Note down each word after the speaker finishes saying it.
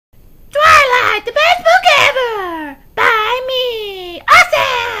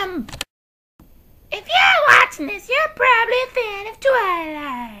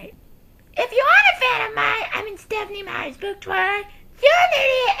in Stephanie Meyer's book, Twilight. You're an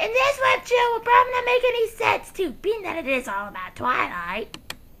idiot, and this web show will probably not make any sense too, being that it is all about Twilight.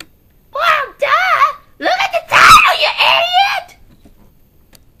 Well, duh! Look at the title, you idiot!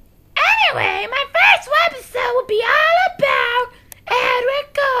 Anyway, my first webisode will be all about Edward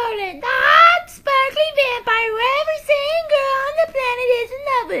Cullen, the hot, sparkly vampire who every single girl on the planet is in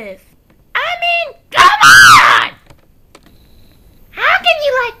love with. I mean, come on! How can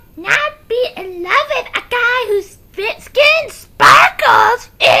you, not be in love with a guy whose skin sparkles,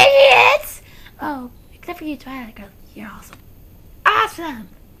 idiots? Oh, except for you, Twilight girl. You're awesome. Awesome!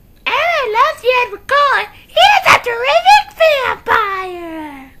 Everyone loves you, Edward Cullen. He is a terrific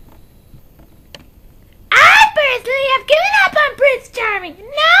vampire. I personally have given up on Prince Charming.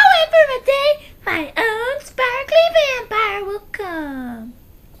 Now wait for the day my own sparkly vampire will come.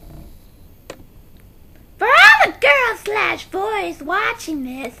 For all the girls/boys watching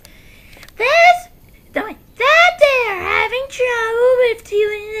this, that they are having trouble with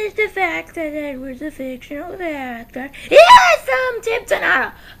dealing with the fact that Edward's a fictional character, here are some tips on how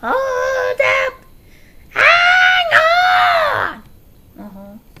to hold up. Hang on!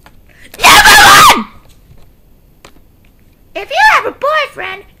 Number 1! If you have a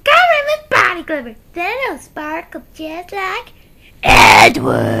boyfriend, cover him with body glitter. Then he'll sparkle just like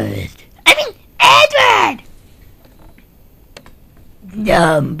Edward. Edward!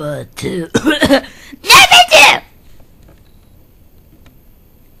 Number 2. Number 2!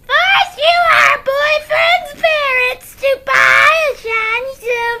 Force your boyfriend's parents to buy a shiny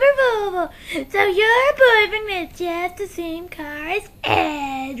silver Volvo so your boyfriend gets just the same car as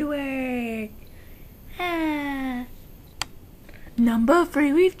Edward. Number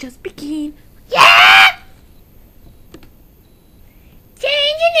 3, we've just begun. Yeah!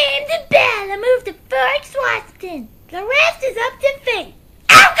 Change your name to Belle and move to Fort Sawesome. The rest is up to fate.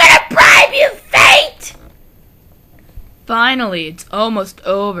 I'm gonna bribe you, fate! Finally, it's almost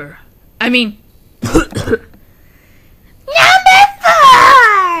over. Number 4!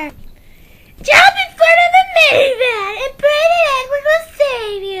 Jump in front of a minivan and pray that Edward will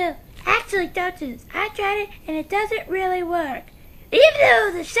save you. Actually, don't do this. I tried it and it doesn't really work. Even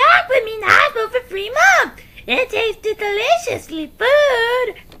though the shark put me in the hospital for 3 months. It tasted deliciously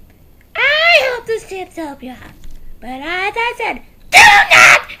food. I hope those tips help you out. But as I said, do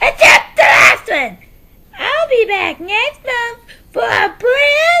not attempt the last one. I'll be back next month for a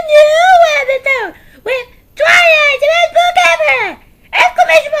brand new episode with Twilight, the best book ever!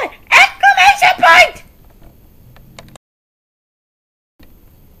 Exclamation point! Exclamation point!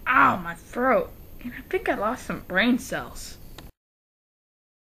 Ow, my throat. And I think I lost some brain cells.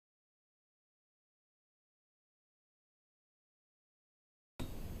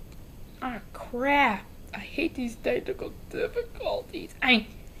 Ah, crap. I hate these technical difficulties.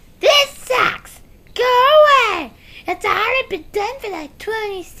 This sucks! Go away! It's already been done for like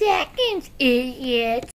 20 seconds, idiots!